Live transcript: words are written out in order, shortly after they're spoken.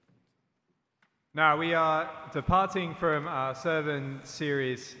Now, we are departing from our sermon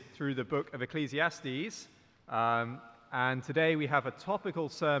series through the book of Ecclesiastes, and today we have a topical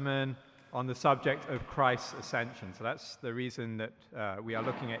sermon on the subject of Christ's ascension. So that's the reason that we are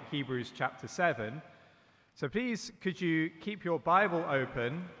looking at Hebrews chapter 7. So please, could you keep your Bible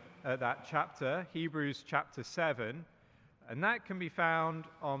open at that chapter, Hebrews chapter 7, and that can be found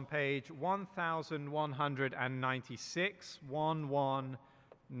on page 1196,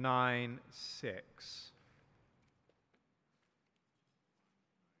 1196.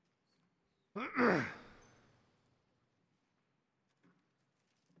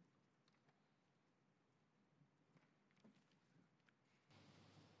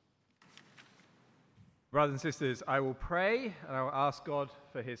 Brothers and sisters, I will pray and I will ask God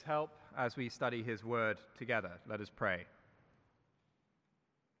for his help as we study his word together. Let us pray.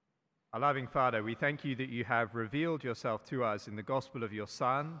 Our loving Father, we thank you that you have revealed yourself to us in the gospel of your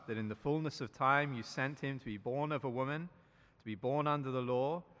Son, that in the fullness of time you sent him to be born of a woman, to be born under the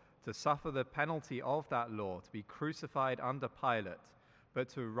law, to suffer the penalty of that law, to be crucified under Pilate, but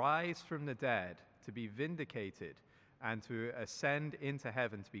to rise from the dead, to be vindicated, and to ascend into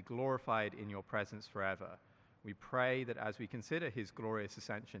heaven, to be glorified in your presence forever. We pray that as we consider his glorious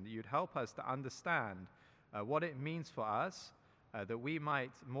ascension, that you'd help us to understand what it means for us, that we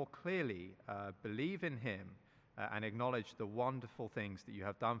might more clearly believe in him and acknowledge the wonderful things that you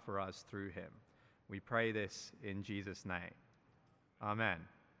have done for us through him. We pray this in Jesus' name. Amen.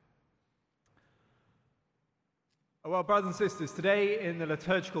 Well, brothers and sisters, today in the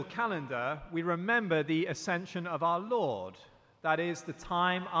liturgical calendar, we remember the ascension of our Lord. That is, the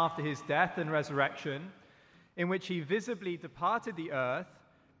time after his death and resurrection, in which he visibly departed the earth,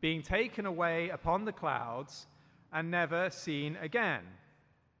 being taken away upon the clouds, and never seen again.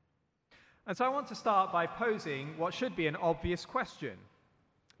 And so I want to start by posing what should be an obvious question.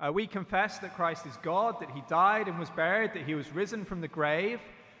 We confess that Christ is God, that he died and was buried, that he was risen from the grave,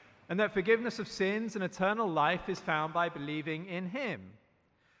 and that forgiveness of sins and eternal life is found by believing in him.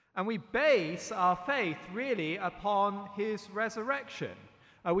 And we base our faith really upon his resurrection.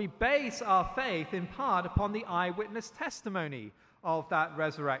 We base our faith in part upon the eyewitness testimony of that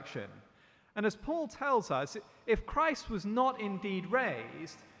resurrection. And as Paul tells us, if Christ was not indeed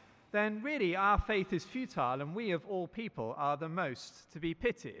raised, then really our faith is futile, and we of all people are the most to be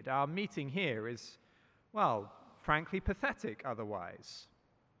pitied. Our meeting here is, well, frankly pathetic otherwise.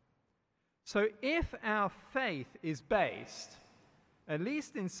 So if our faith is based, at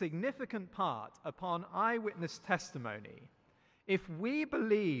least in significant part, upon eyewitness testimony, if we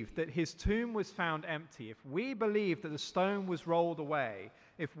believe that his tomb was found empty, if we believe that the stone was rolled away,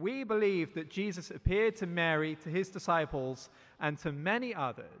 if we believe that Jesus appeared to Mary, to his disciples, and to many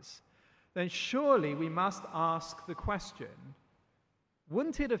others, then surely we must ask the question,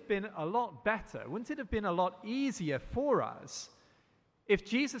 wouldn't it have been a lot better, wouldn't it have been a lot easier for us if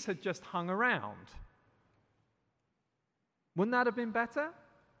Jesus had just hung around? Wouldn't that have been better?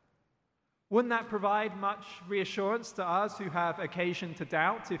 Wouldn't that provide much reassurance to us who have occasion to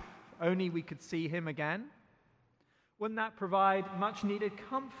doubt, if only we could see him again? Wouldn't that provide much needed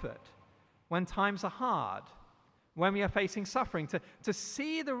comfort when times are hard, when we are facing suffering, to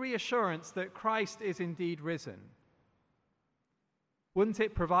see the reassurance that Christ is indeed risen? Wouldn't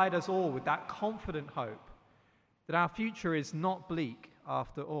it provide us all with that confident hope that our future is not bleak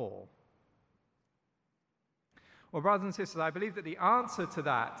after all? Well, brothers and sisters, I believe that the answer to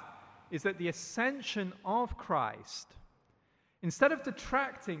that is that the ascension of Christ, instead of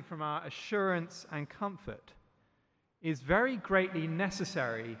detracting from our assurance and comfort, is very greatly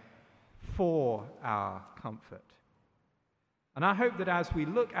necessary for our comfort. And I hope that as we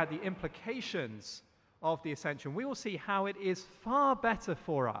look at the implications of the ascension, we will see how it is far better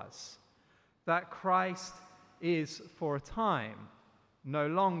for us that Christ is for a time no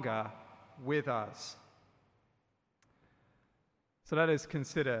longer with us. So let us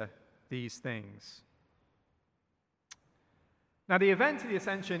consider these things. Now, the event of the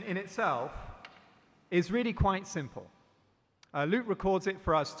ascension in itself is really quite simple. Luke records it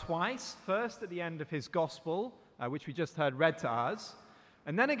for us twice, first at the end of his gospel, which we just heard read to us,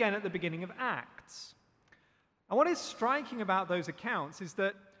 and then again at the beginning of Acts. And what is striking about those accounts is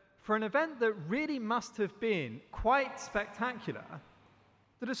that for an event that really must have been quite spectacular,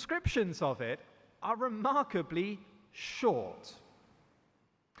 the descriptions of it are remarkably short.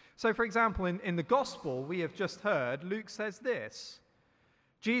 So, for example, in the gospel we have just heard, Luke says this: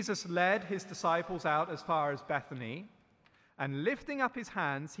 Jesus led his disciples out as far as Bethany, and lifting up his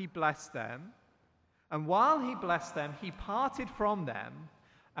hands, he blessed them. And while he blessed them, he parted from them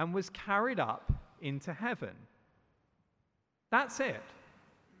and was carried up into heaven. That's it.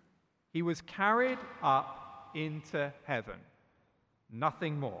 He was carried up into heaven.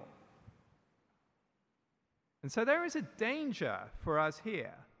 Nothing more. And so there is a danger for us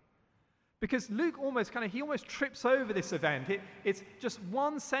here. Because Luke almost trips over this event. It's just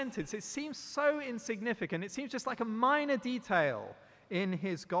one sentence. It seems so insignificant. It seems just like a minor detail in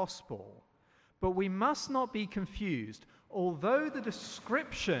his gospel. But we must not be confused. Although the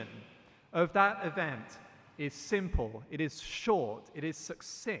description of that event is simple, it is short, it is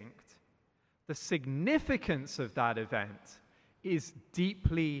succinct, the significance of that event is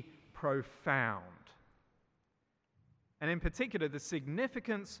deeply profound. And in particular, the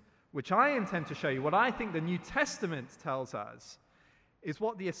significance which I intend to show you, what I think the New Testament tells us, is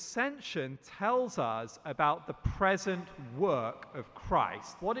what the Ascension tells us about the present work of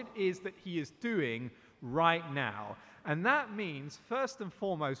Christ, what it is that he is doing right now. And that means, first and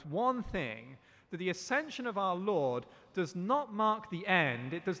foremost, one thing, that the ascension of our Lord does not mark the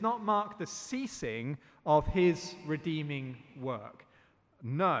end, it does not mark the ceasing of his redeeming work.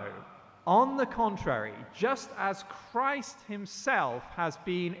 No. On the contrary, just as Christ himself has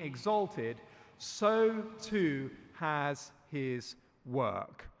been exalted, so too has his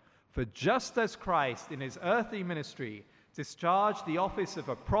work. For just as Christ in his earthly ministry discharged the office of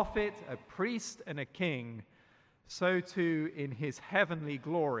a prophet, a priest, and a king, so too in his heavenly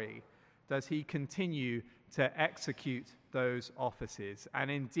glory does he continue to execute those offices. And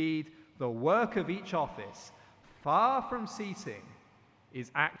indeed, the work of each office, far from ceasing, is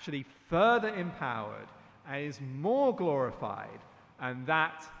actually further empowered and is more glorified, and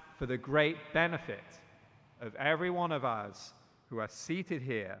that for the great benefit of every one of us who are seated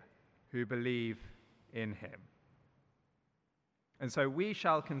here who believe in him. And so we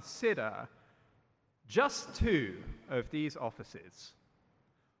shall consider just two of these offices: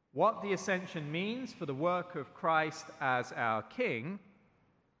 what the ascension means for the work of Christ as our King,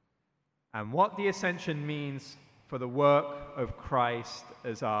 and what the ascension means for the work of Christ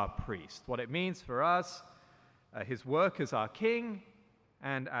as our priest. What it means for us, his work as our King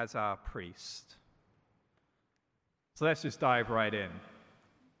and as our priest. So let's just dive right in.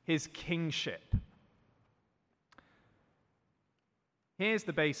 His kingship. Here's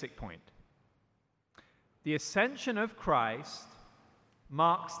the basic point. The ascension of Christ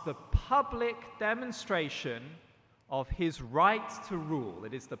marks the public demonstration of his right to rule.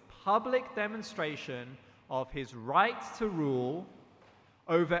 It is the public demonstration of his right to rule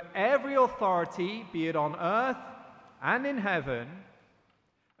over every authority, be it on earth and in heaven,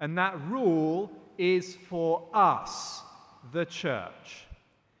 and that rule is for us, the church.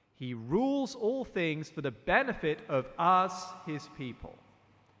 He rules all things for the benefit of us, his people.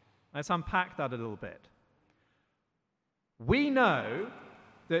 Let's unpack that a little bit. We know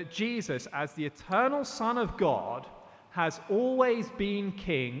that Jesus, as the eternal Son of God, has always been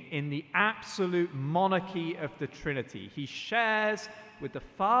king in the absolute monarchy of the Trinity. He shares with the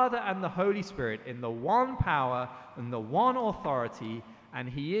Father and the Holy Spirit in the one power and the one authority, and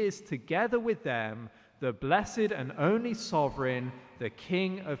he is, together with them, the blessed and only sovereign, the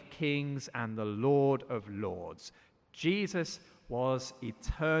King of kings and the Lord of lords. Jesus was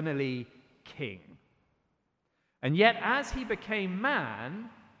eternally king. And yet, as he became man,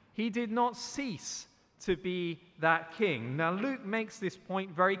 he did not cease to be that king. Now, Luke makes this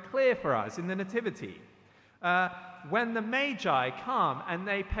point very clear for us in the Nativity. When the Magi come and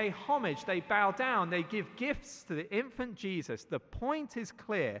they pay homage, they bow down, they give gifts to the infant Jesus, the point is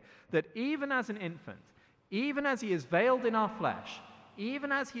clear that even as an infant, even as he is veiled in our flesh,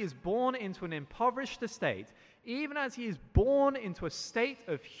 even as he is born into an impoverished estate, even as he is born into a state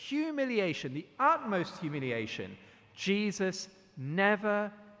of humiliation, the utmost humiliation, Jesus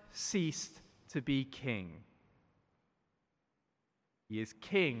never ceased to be king. He is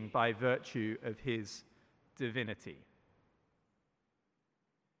king by virtue of his divinity.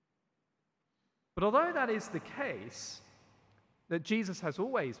 But although that is the case, that Jesus has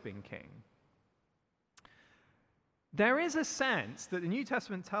always been king, there is a sense that the New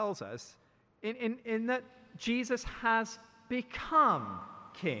Testament tells us in that Jesus has become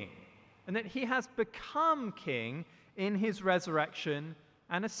king, and that he has become king in his resurrection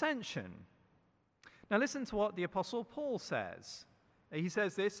and ascension. Now listen to what the Apostle Paul says. He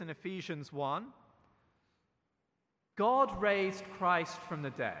says this in Ephesians 1. God raised Christ from the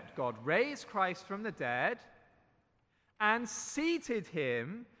dead. God raised Christ from the dead and seated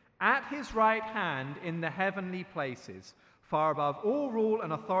him at his right hand in the heavenly places, far above all rule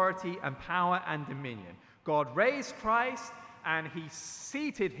and authority and power and dominion. God raised Christ and he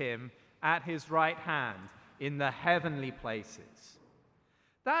seated him at his right hand in the heavenly places.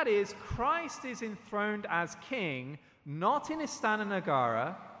 That is, Christ is enthroned as king, not in Istana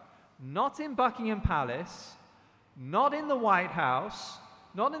Negara, not in Buckingham Palace, not in the White House,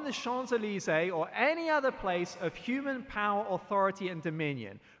 not in the Champs-Élysées or any other place of human power, authority, and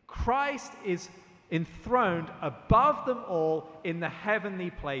dominion. Christ is enthroned above them all in the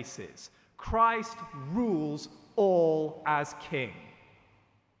heavenly places. Christ rules all as king.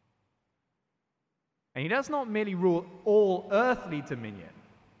 And he does not merely rule all earthly dominion,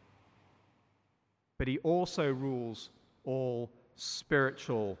 but he also rules all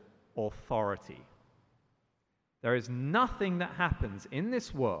spiritual authority. There is nothing that happens in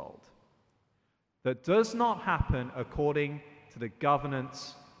this world that does not happen according to the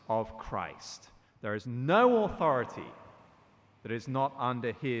governance of Christ. There is no authority that is not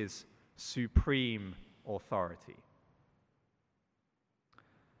under his supreme authority.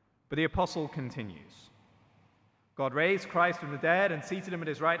 But the apostle continues. God raised Christ from the dead and seated him at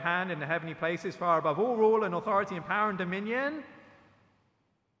his right hand in the heavenly places, far above all rule and authority and power and dominion.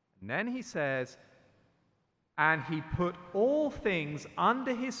 And then he says, and he put all things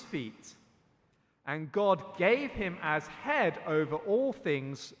under his feet, and God gave him as head over all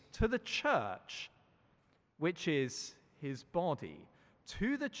things to the church, which is his body.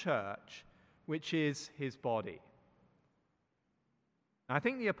 To the church, which is his body. I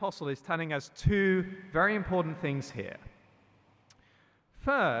think the apostle is telling us two very important things here.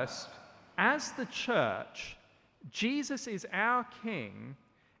 First, as the church, Jesus is our king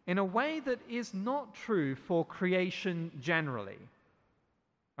in a way that is not true for creation generally.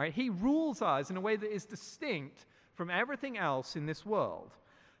 Right? He rules us in a way that is distinct from everything else in this world.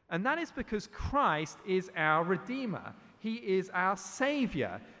 And that is because Christ is our Redeemer. He is our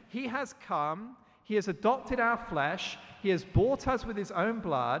Savior. He has come, he has adopted our flesh, he has bought us with his own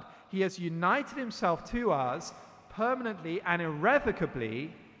blood, he has united himself to us permanently and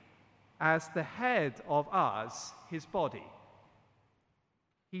irrevocably as the head of us, his body.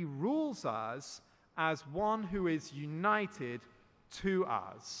 He rules us as one who is united to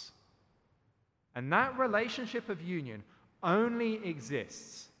us. And that relationship of union only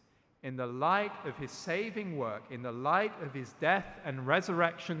exists in the light of his saving work, in the light of his death and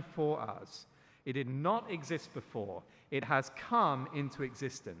resurrection for us. It did not exist before. It has come into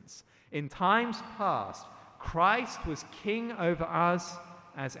existence. In times past, Christ was king over us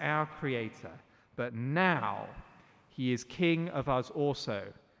as our creator, but now he is king of us also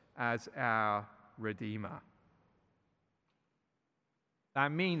as our Redeemer.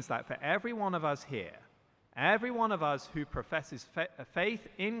 That means that for every one of us here, every one of us who professes faith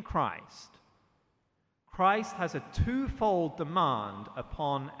in Christ, Christ has a twofold demand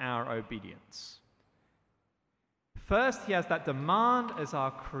upon our obedience. First, he has that demand as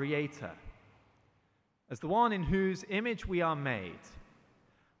our creator, as the one in whose image we are made.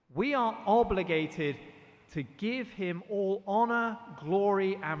 We are obligated to give him all honor,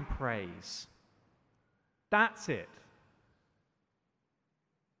 glory, and praise. That's it.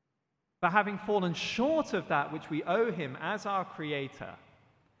 But having fallen short of that which we owe him as our creator,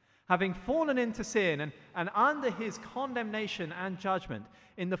 having fallen into sin and under his condemnation and judgment,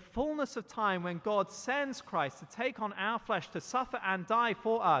 in the fullness of time when God sends Christ to take on our flesh, to suffer and die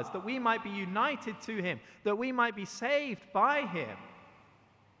for us, that we might be united to him, that we might be saved by him,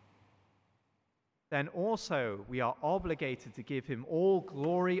 then also we are obligated to give him all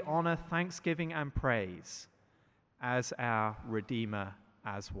glory, honor, thanksgiving, and praise as our Redeemer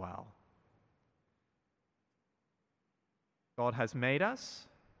as well. God has made us,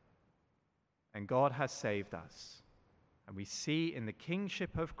 and God has saved us. And we see in the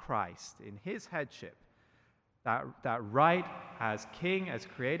kingship of Christ, in his headship, that right as king, as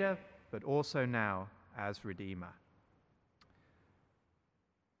creator, but also now as Redeemer.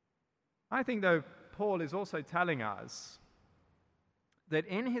 I think, though, Paul is also telling us that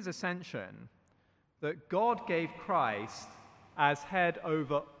in his ascension, that God gave Christ as head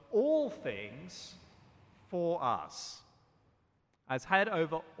over all things for us. As head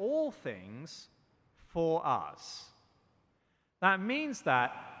over all things for us. That means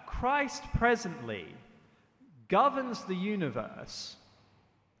that Christ presently governs the universe,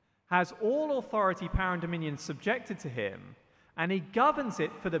 has all authority, power, and dominion subjected to him, and he governs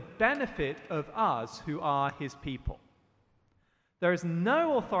it for the benefit of us who are his people. There is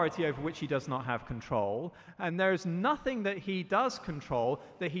no authority over which he does not have control, and there is nothing that he does control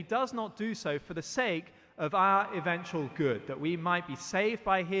that he does not do so for the sake of our eventual good, that we might be saved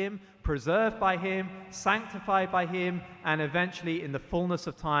by him, preserved by him, sanctified by him, and eventually in the fullness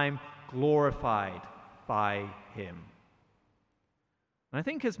of time glorified by him. And I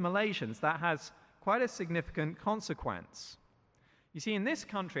think as Malaysians that has quite a significant consequence. You see, in this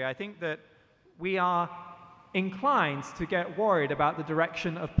country, I think that we are inclined to get worried about the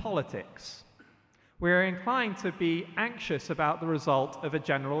direction of politics. We're inclined to be anxious about the result of a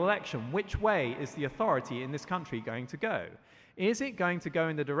general election. Which way is the authority in this country going to go? Is it going to go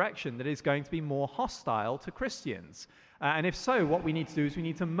in the direction that is going to be more hostile to Christians? And if so, what we need to do is we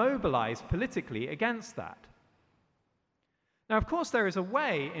need to mobilize politically against that. Now, of course, there is a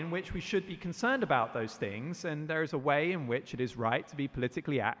way in which we should be concerned about those things, and there is a way in which it is right to be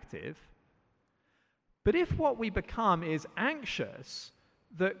politically active. But if what we become is anxious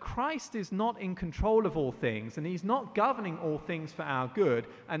that Christ is not in control of all things, and he's not governing all things for our good,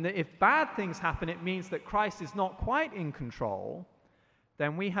 and that if bad things happen, it means that Christ is not quite in control,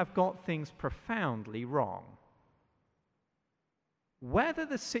 then we have got things profoundly wrong. Whether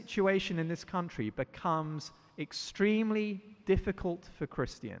the situation in this country becomes extremely difficult for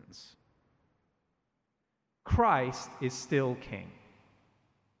Christians, Christ is still king.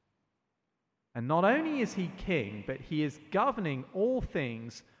 And not only is he king, but he is governing all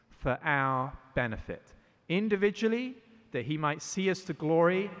things for our benefit. Individually, that he might see us to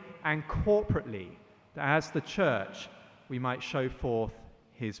glory, and corporately, that as the church, we might show forth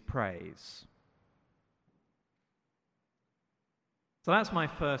his praise. So that's my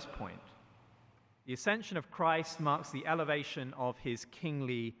first point. The ascension of Christ marks the elevation of his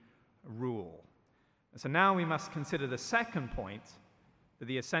kingly rule. And so now we must consider the second point, that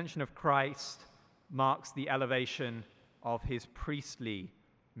the ascension of Christ marks the elevation of his priestly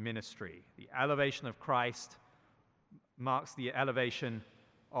ministry. The elevation of Christ marks the elevation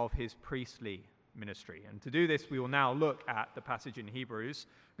of his priestly ministry. And to do this, we will now look at the passage in Hebrews.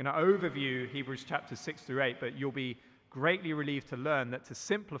 I'm going to overview Hebrews chapters 6 through 8, but you'll be greatly relieved to learn that to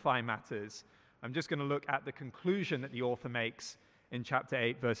simplify matters, I'm just going to look at the conclusion that the author makes in chapter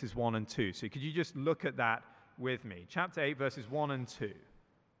 8, verses 1 and 2. So could you just look at that with me? Chapter 8, verses 1 and 2.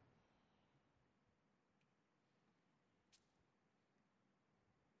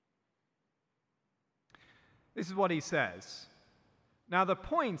 This is what he says. Now, the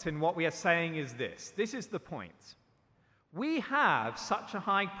point in what we are saying is this. This is the point. We have such a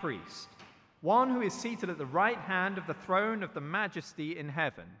high priest, one who is seated at the right hand of the throne of the majesty in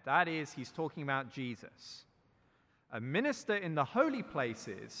heaven. That is, he's talking about Jesus. A minister in the holy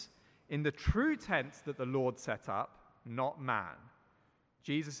places, in the true tent that the Lord set up, not man.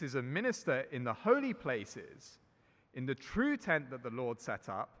 Jesus is a minister in the holy places, in the true tent that the Lord set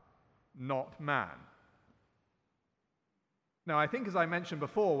up, not man. Now, I think as I mentioned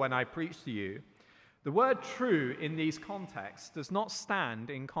before when I preached to you, the word true in these contexts does not stand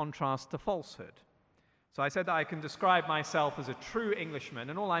in contrast to falsehood. So I said that I can describe myself as a true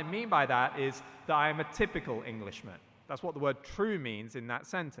Englishman, and all I mean by that is that I am a typical Englishman. That's what the word true means in that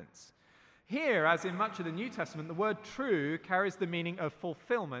sentence. Here, as in much of the New Testament, the word true carries the meaning of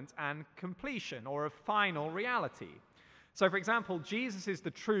fulfillment and completion, or of final reality. So, for example, Jesus is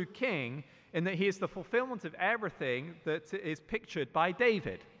the true king in that he is the fulfillment of everything that is pictured by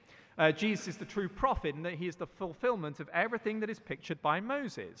David. Jesus is the true prophet in that he is the fulfillment of everything that is pictured by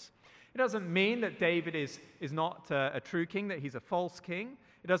Moses. It doesn't mean that David is not a true king, that he's a false king.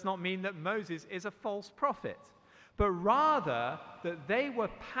 It does not mean that Moses is a false prophet, but rather that they were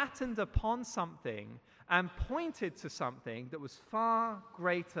patterned upon something and pointed to something that was far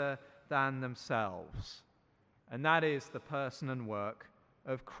greater than themselves. And that is the person and work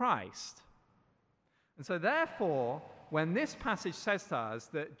of Christ. And so therefore, when this passage says to us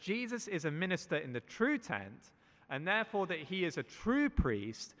that Jesus is a minister in the true tent, and therefore that he is a true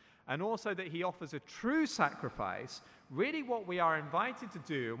priest, and also that he offers a true sacrifice, really what we are invited to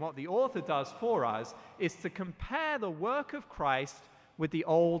do, and what the author does for us, is to compare the work of Christ with the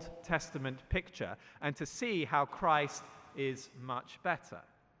Old Testament picture, and to see how Christ is much better.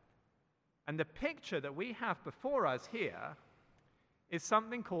 And the picture that we have before us here is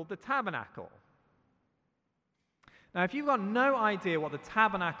something called the tabernacle. Now, if you've got no idea what the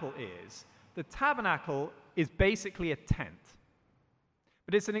tabernacle is basically a tent.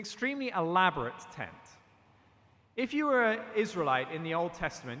 But it's an extremely elaborate tent. If you were an Israelite in the Old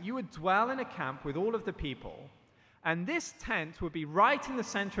Testament, you would dwell in a camp with all of the people, and this tent would be right in the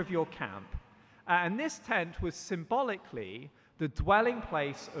center of your camp, and this tent was symbolically the dwelling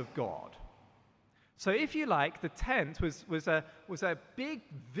place of God. So if you like, the tent was a big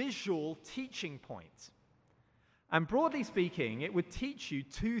visual teaching point. And broadly speaking, it would teach you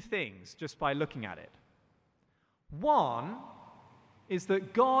two things just by looking at it. One is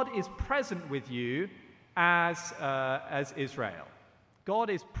that God is present with you as Israel. God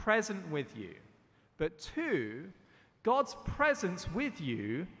is present with you. But two, God's presence with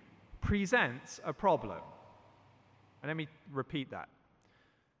you presents a problem. And let me repeat that.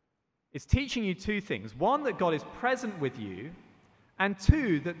 It's teaching you two things. One, that God is present with you, and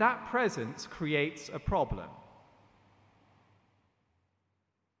two, that that presence creates a problem.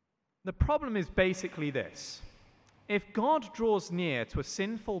 The problem is basically this. If God draws near to a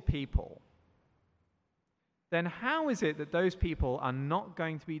sinful people, then how is it that those people are not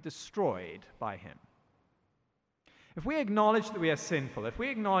going to be destroyed by him? If we acknowledge that we are sinful, if we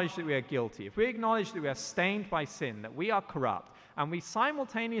acknowledge that we are guilty, if we acknowledge that we are stained by sin, that we are corrupt, and we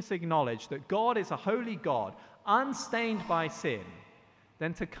simultaneously acknowledge that God is a holy God, unstained by sin,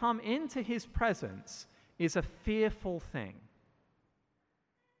 then to come into his presence is a fearful thing.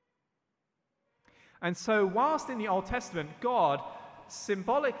 And so, whilst in the Old Testament, God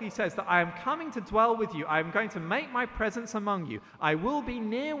symbolically says that I am coming to dwell with you, I am going to make my presence among you, I will be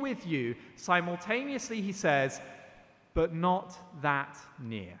near with you, simultaneously he says, but not that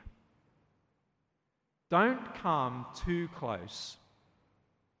near. Don't come too close,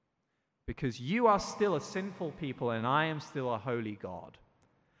 because you are still a sinful people and I am still a holy God.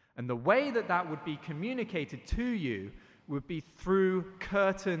 And the way that that would be communicated to you would be through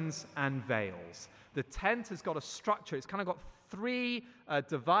curtains and veils. The tent has got a structure. It's kind of got three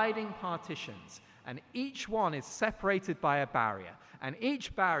dividing partitions, and each one is separated by a barrier. And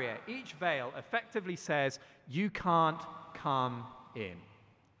each barrier, each veil, effectively says, you can't come in.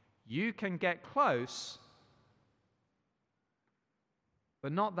 You can get close,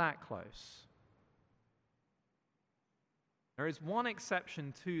 but not that close. There is one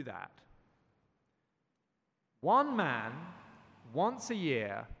exception to that. One man, once a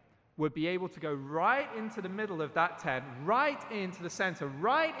year, would be able to go right into the middle of that tent, right into the center,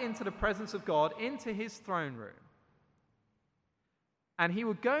 right into the presence of God, into his throne room. And he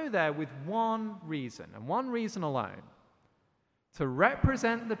would go there with one reason, and one reason alone, to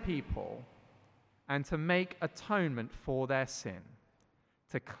represent the people and to make atonement for their sin,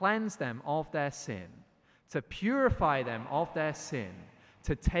 to cleanse them of their sin, to purify them of their sin,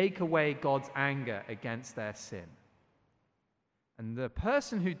 to take away God's anger against their sin. And the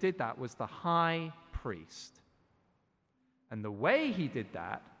person who did that was the high priest. And the way he did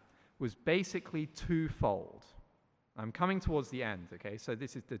that was basically twofold. I'm coming towards the end, okay? So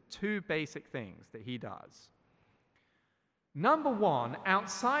this is the two basic things that he does. Number one,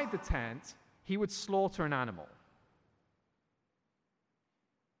 outside the tent, he would slaughter an animal.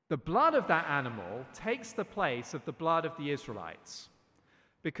 The blood of that animal takes the place of the blood of the Israelites,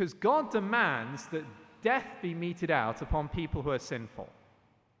 because God demands that death be meted out upon people who are sinful.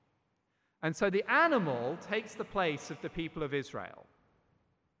 And so the animal takes the place of the people of Israel.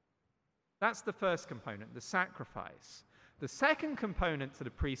 That's the first component, the sacrifice. The second component to the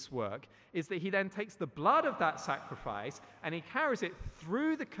priest's work is that he then takes the blood of that sacrifice and he carries it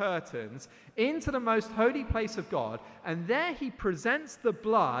through the curtains into the most holy place of God, and there he presents the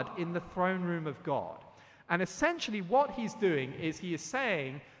blood in the throne room of God. And essentially what he's doing is he is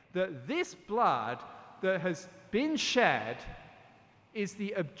saying that this blood that has been shed is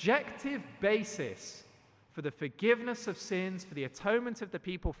the objective basis for the forgiveness of sins, for the atonement of the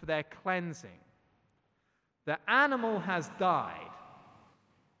people, for their cleansing. The animal has died,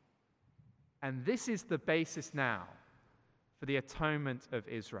 and this is the basis now for the atonement of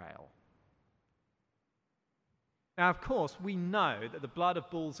Israel. Now, of course, we know that the blood of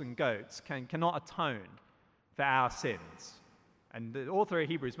bulls and goats cannot atone for our sins, and the author of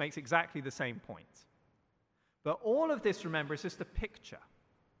Hebrews makes exactly the same point. But all of this, remember, is just a picture.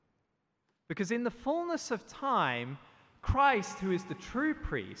 Because in the fullness of time, Christ, who is the true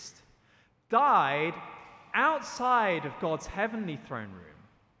priest, died outside of God's heavenly throne room,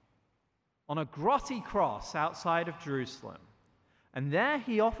 on a grotty cross outside of Jerusalem. And there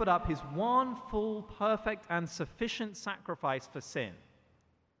he offered up his one full, perfect, and sufficient sacrifice for sin.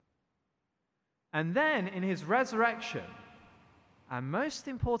 And then in his resurrection, and most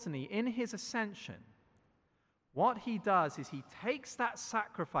importantly, in his ascension, what he does is he takes that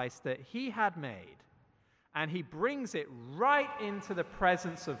sacrifice that he had made and he brings it right into the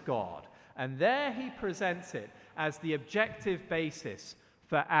presence of God. And there he presents it as the objective basis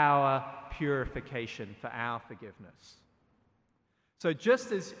for our purification, for our forgiveness. So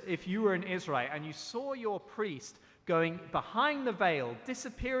just as if you were an Israelite and you saw your priest going behind the veil,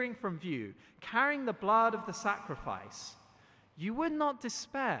 disappearing from view, carrying the blood of the sacrifice, you would not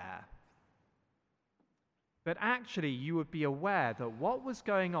despair. But actually, you would be aware that what was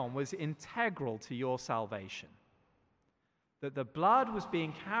going on was integral to your salvation. That the blood was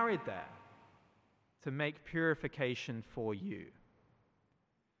being carried there to make purification for you.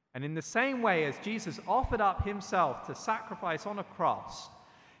 And in the same way as Jesus offered up himself to sacrifice on a cross,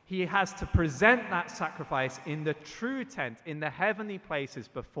 he has to present that sacrifice in the true tent, in the heavenly places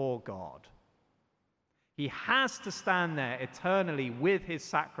before God. He has to stand there eternally with his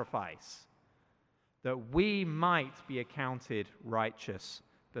sacrifice, that we might be accounted righteous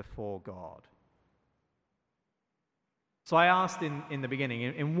before God. So I asked in the beginning,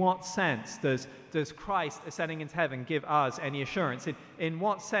 in what sense does Christ ascending into heaven give us any assurance? In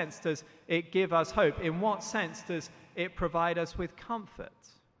what sense does it give us hope? In what sense does it provide us with comfort?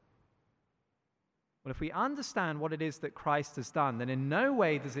 Well, if we understand what it is that Christ has done, then in no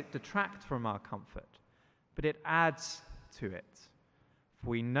way does it detract from our comfort, but it adds to it.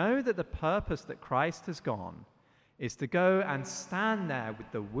 For we know that the purpose that Christ has gone is to go and stand there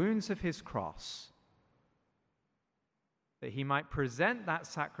with the wounds of his cross, that he might present that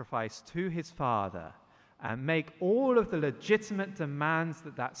sacrifice to his Father and make all of the legitimate demands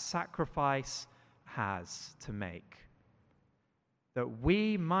that that sacrifice has to make, that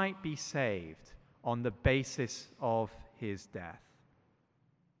we might be saved on the basis of his death.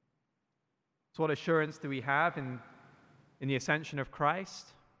 So what assurance do we have in the ascension of Christ?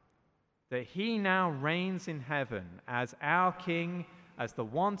 That he now reigns in heaven as our King, as the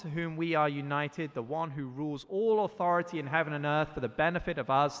one to whom we are united, the one who rules all authority in heaven and earth for the benefit of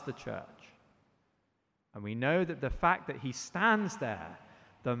us, the church. And we know that the fact that he stands there,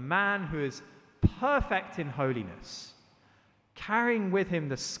 the man who is perfect in holiness, carrying with him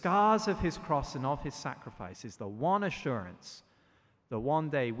the scars of his cross and of his sacrifice, is the one assurance that one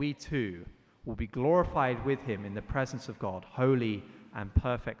day we too will be glorified with him in the presence of God, holy and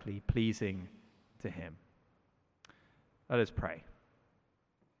perfectly pleasing to him. Let us pray.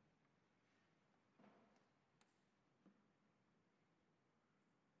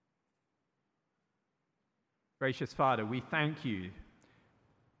 Gracious Father, we thank you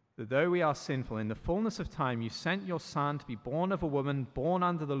that though we are sinful, in the fullness of time you sent your Son to be born of a woman, born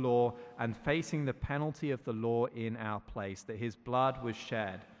under the law, and facing the penalty of the law in our place, that his blood was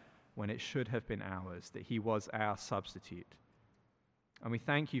shed when it should have been ours, that he was our substitute. And we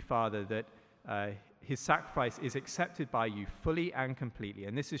thank you, Father, that his sacrifice is accepted by you fully and completely.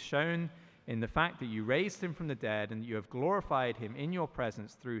 And this is shown in the fact that you raised him from the dead and that you have glorified him in your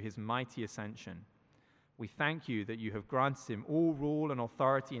presence through his mighty ascension. We thank you that you have granted him all rule and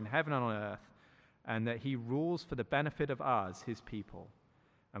authority in heaven and on earth, and that he rules for the benefit of us, his people.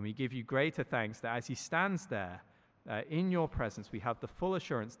 And we give you greater thanks that as he stands there in your presence, we have the full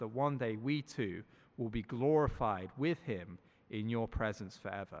assurance that one day we too will be glorified with him in your presence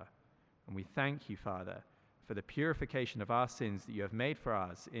forever. And we thank you, Father, for the purification of our sins that you have made for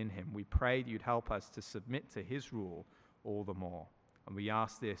us in him. We pray that you'd help us to submit to his rule all the more. And we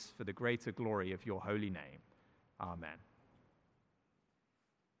ask this for the greater glory of your holy name. Amen.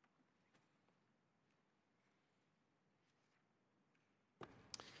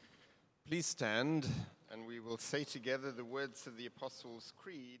 Please stand, and we will say together the words of the Apostles'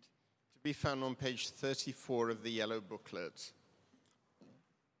 Creed, to be found on page 34 of the yellow booklet.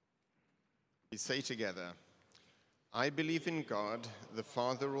 We say together, I believe in God, the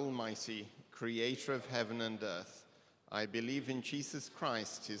Father Almighty, creator of heaven and earth. I believe in Jesus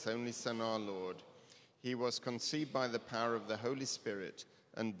Christ, his only Son, our Lord. He was conceived by the power of the Holy Spirit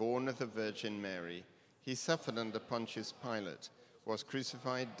and born of the Virgin Mary. He suffered under Pontius Pilate, was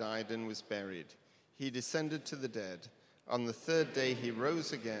crucified, died, and was buried. He descended to the dead. On the third day he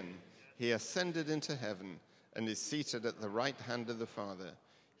rose again. He ascended into heaven and is seated at the right hand of the Father.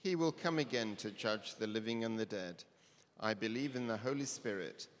 He will come again to judge the living and the dead. I believe in the Holy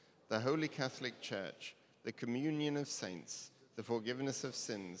Spirit, the Holy Catholic Church, the communion of saints, the forgiveness of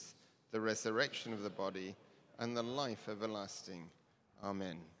sins, the resurrection of the body, and the life everlasting.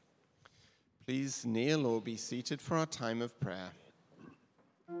 Amen. Please kneel or be seated for our time of prayer.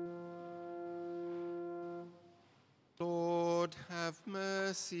 Lord, have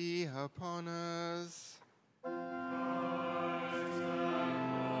mercy upon us.